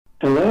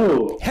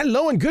Hello.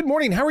 Hello and good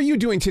morning. How are you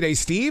doing today,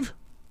 Steve?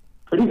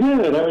 Pretty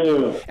good. How are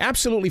you?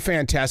 Absolutely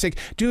fantastic.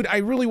 Dude, I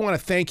really want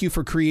to thank you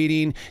for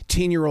creating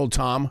Teen-Year-Old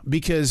Tom,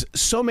 because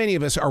so many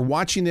of us are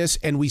watching this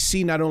and we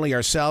see not only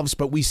ourselves,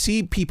 but we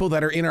see people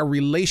that are in our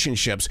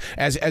relationships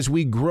as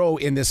we grow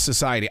in this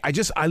society.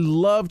 I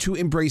love to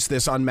embrace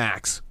this on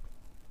Max.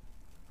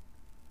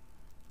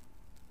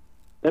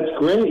 That's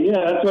great.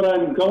 Yeah, that's what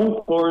I'm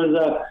going for. Is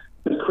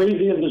as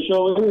crazy as the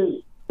show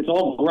is, it's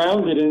all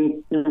grounded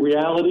in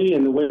reality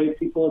and the way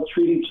people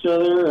treat each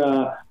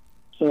other.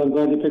 So I'm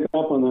glad you picked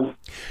up on that.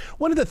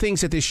 One of the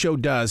things that this show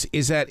does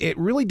is that it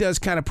really does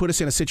kind of put us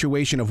in a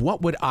situation of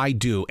what would I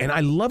do? And I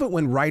love it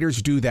when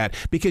writers do that,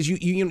 because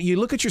you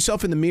look at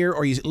yourself in the mirror,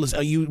 or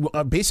you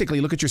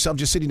basically look at yourself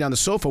just sitting down the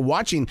sofa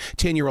watching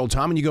 10-Year-Old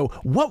Tom, and you go,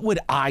 what would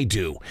I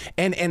do?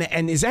 And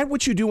is that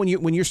what you do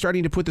when you're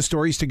starting to put the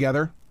stories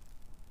together?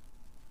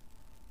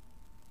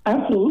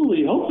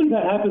 Absolutely. Hopefully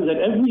that happens at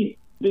every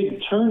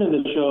big turn in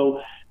the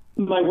show.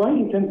 My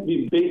writing tends to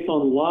be based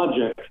on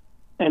logic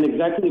and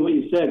exactly what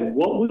you said.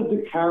 What would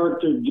the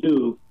character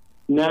do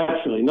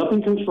naturally?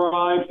 Nothing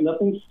contrived,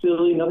 nothing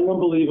silly, nothing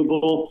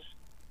unbelievable.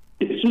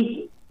 It's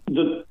just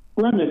the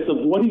premise of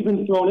what he's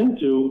been thrown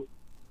into.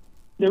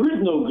 There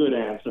is no good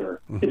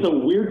answer. Mm-hmm. It's a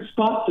weird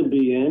spot to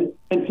be in.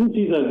 And since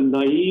he's a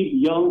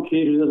naive young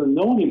kid who doesn't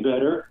know any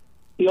better,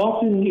 he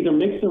often either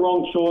makes the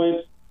wrong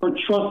choice or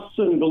trusts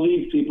and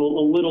believes people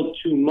a little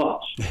too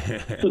much.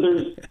 So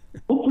there's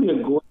hopefully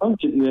a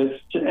groundedness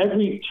to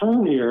every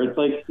turn here. It's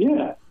like,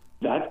 yeah,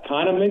 that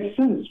kind of makes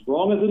sense.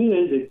 Wrong as it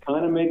is, it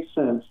kind of makes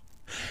sense.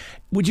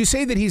 Would you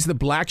say that he's the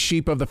black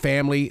sheep of the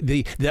family,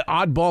 the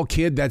oddball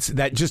kid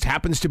that just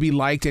happens to be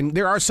liked? And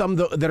there are some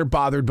that are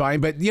bothered by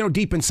him, but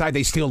deep inside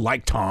they still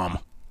like Tom.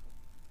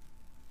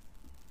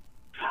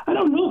 I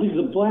don't know if he's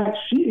a black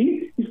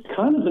sheep. He's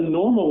kind of the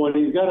normal one.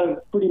 He's got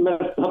a pretty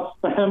messed up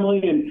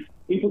family and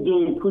people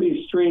doing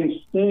pretty strange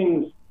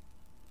things.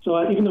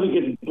 So even though he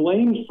gets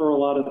blamed for a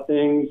lot of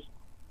things,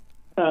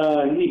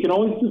 he can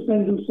always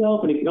defend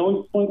himself, and he can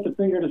always point the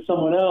finger to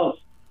someone else.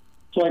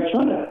 So I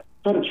try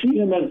to treat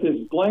him as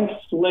this blank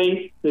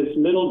slate, this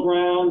middle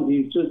ground.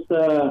 He's just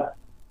a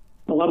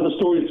lot of the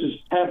stories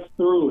just pass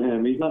through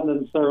him. He's not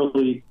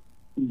necessarily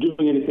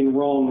doing anything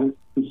wrong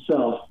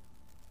himself.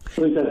 At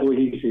least that's the way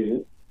he sees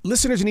it.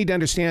 Listeners need to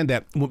understand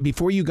that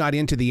before you got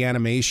into the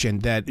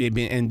animation and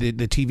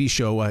the TV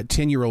show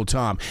 10-Year-Old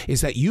Tom,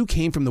 is that you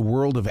came from the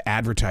world of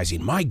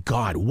advertising. My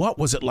God, what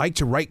was it like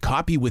to write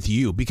copy with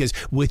you? Because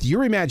with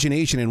your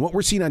imagination and what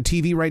we're seeing on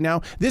TV right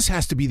now, this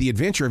has to be the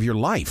adventure of your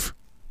life.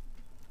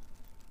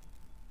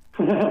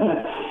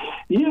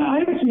 Yeah, I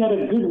actually had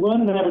a good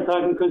run in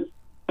advertising because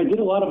I did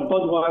a lot of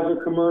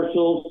Budweiser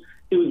commercials.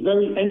 It was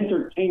very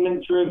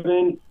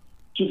entertainment-driven,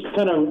 just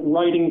kind of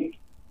writing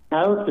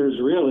characters,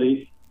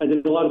 really. I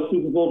did a lot of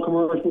Super Bowl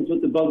commercials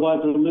with the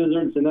Budweiser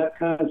Lizards and that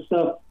kind of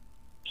stuff.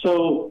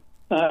 So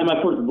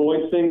my first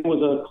voice thing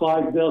was a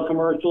Clydesdale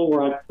commercial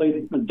where I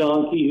played a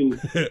donkey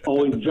who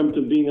always dreamt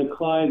of being a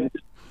Clyde.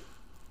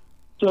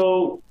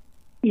 So,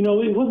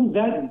 it wasn't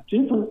that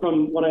different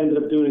from what I ended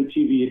up doing in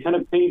TV. It kind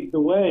of paved the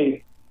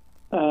way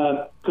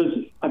because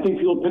I think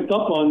people picked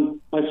up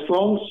on my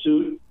strong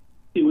suit.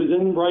 It was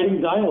in writing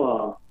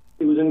dialogue.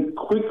 It was in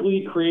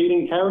quickly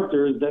creating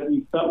characters that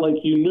you felt like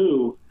you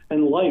knew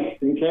and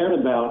liked and cared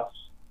about.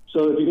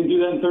 So if you can do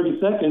that in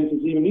 30 seconds,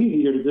 it's even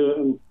easier to do it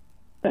in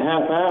a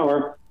half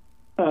hour.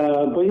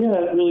 But yeah,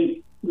 it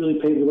really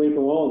paved the way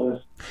for all of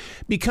this.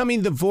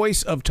 Becoming the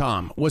voice of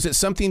Tom, was it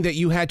something that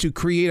you had to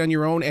create on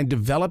your own and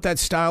develop that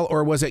style,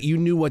 or was it you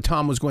knew what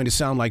Tom was going to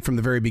sound like from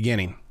the very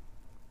beginning?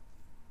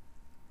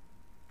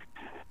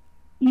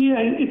 Yeah,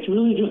 it's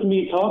really just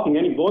me talking.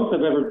 Any voice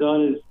I've ever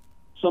done is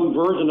some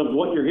version of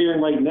what you're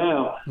hearing right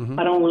now. Mm-hmm.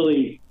 I don't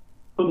really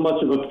put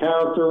much of a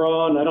character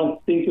on. I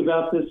don't think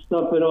about this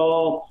stuff at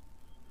all.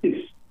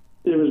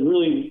 There was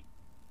really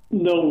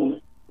no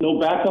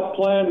backup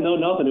plan, no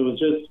nothing. It was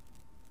just,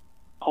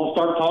 I'll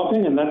start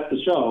talking and that's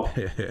the show.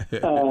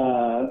 It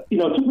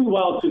took me a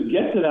while to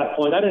get to that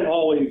point. I didn't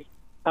always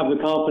have the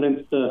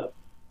confidence to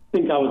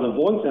think I was a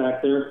voice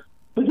actor,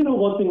 but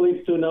one thing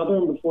leads to another,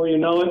 and before you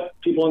know it,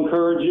 people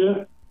encourage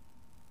you,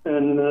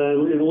 and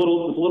with a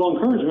little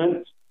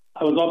encouragement,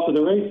 I was off to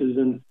the races,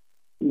 and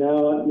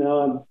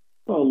now I'm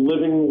a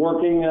living,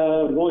 working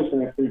voice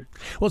actor.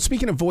 Well,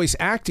 speaking of voice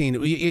acting,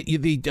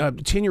 the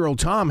 10-Year-Old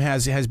Tom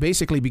has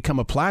basically become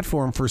a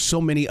platform for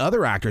so many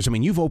other actors. I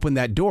mean, you've opened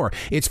that door.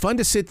 It's fun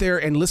to sit there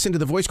and listen to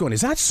the voice going,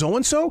 is that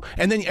so-and-so?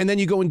 And then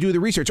you go and do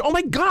the research. Oh,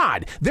 my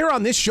God, they're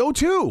on this show,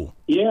 too.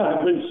 Yeah,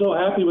 I've been so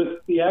happy with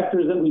the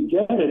actors that we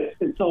get.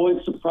 It's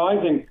always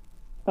surprising.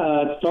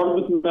 It started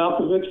with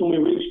Malkovich when we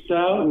reached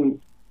out,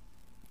 and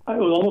it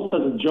was almost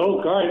as a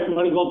joke. All right,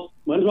 might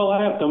as well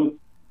ask them.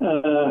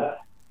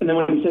 And then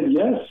when he said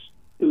yes,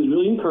 it was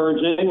really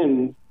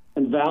encouraging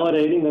and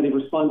validating that he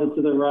responded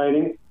to the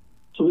writing.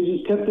 So we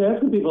just kept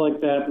asking people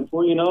like that.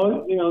 Before you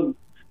know it,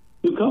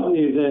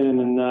 Duchovny is in,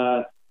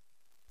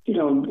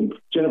 and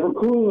Jennifer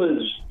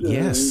Coolidge.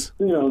 Yes.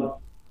 Tom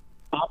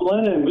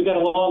Lennon. We got a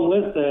long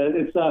list.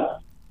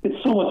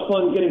 it's so much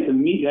fun getting to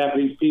meet half of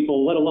these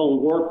people, let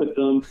alone work with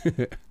them.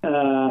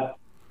 I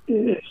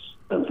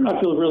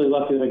feel really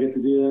lucky that I get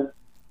to do that.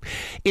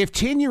 If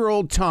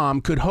 10-year-old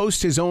Tom could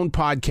host his own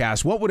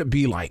podcast, what would it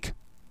be like?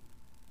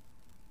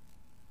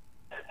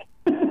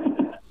 That's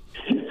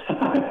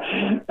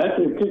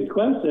a good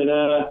question.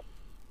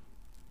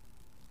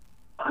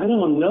 I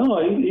don't know.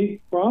 He'd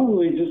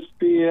probably just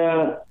be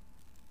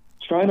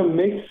trying to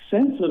make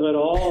sense of it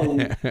all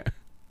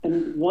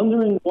and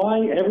wondering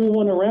why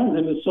everyone around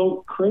him is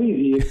so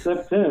crazy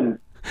except him.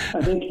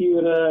 I think he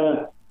would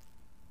have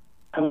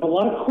a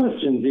lot of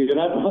questions. He'd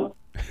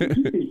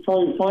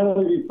probably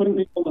finally be putting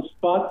people on the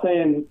spot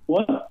saying,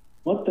 what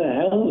the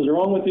hell is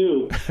wrong with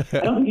you? I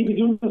don't think he'd be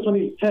doing this when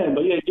he's 10,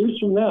 but yeah, years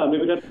from now,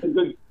 maybe that's a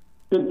good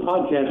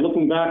podcast,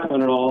 looking back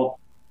on it all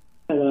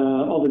and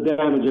all the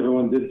damage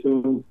everyone did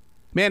to him.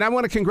 Man, I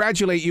want to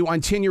congratulate you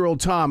on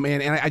 10-year-old Tom,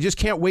 and I just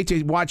can't wait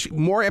to watch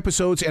more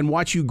episodes and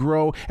watch you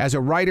grow as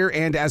a writer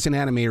and as an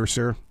animator,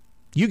 sir.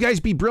 You guys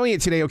be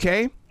brilliant today,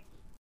 okay?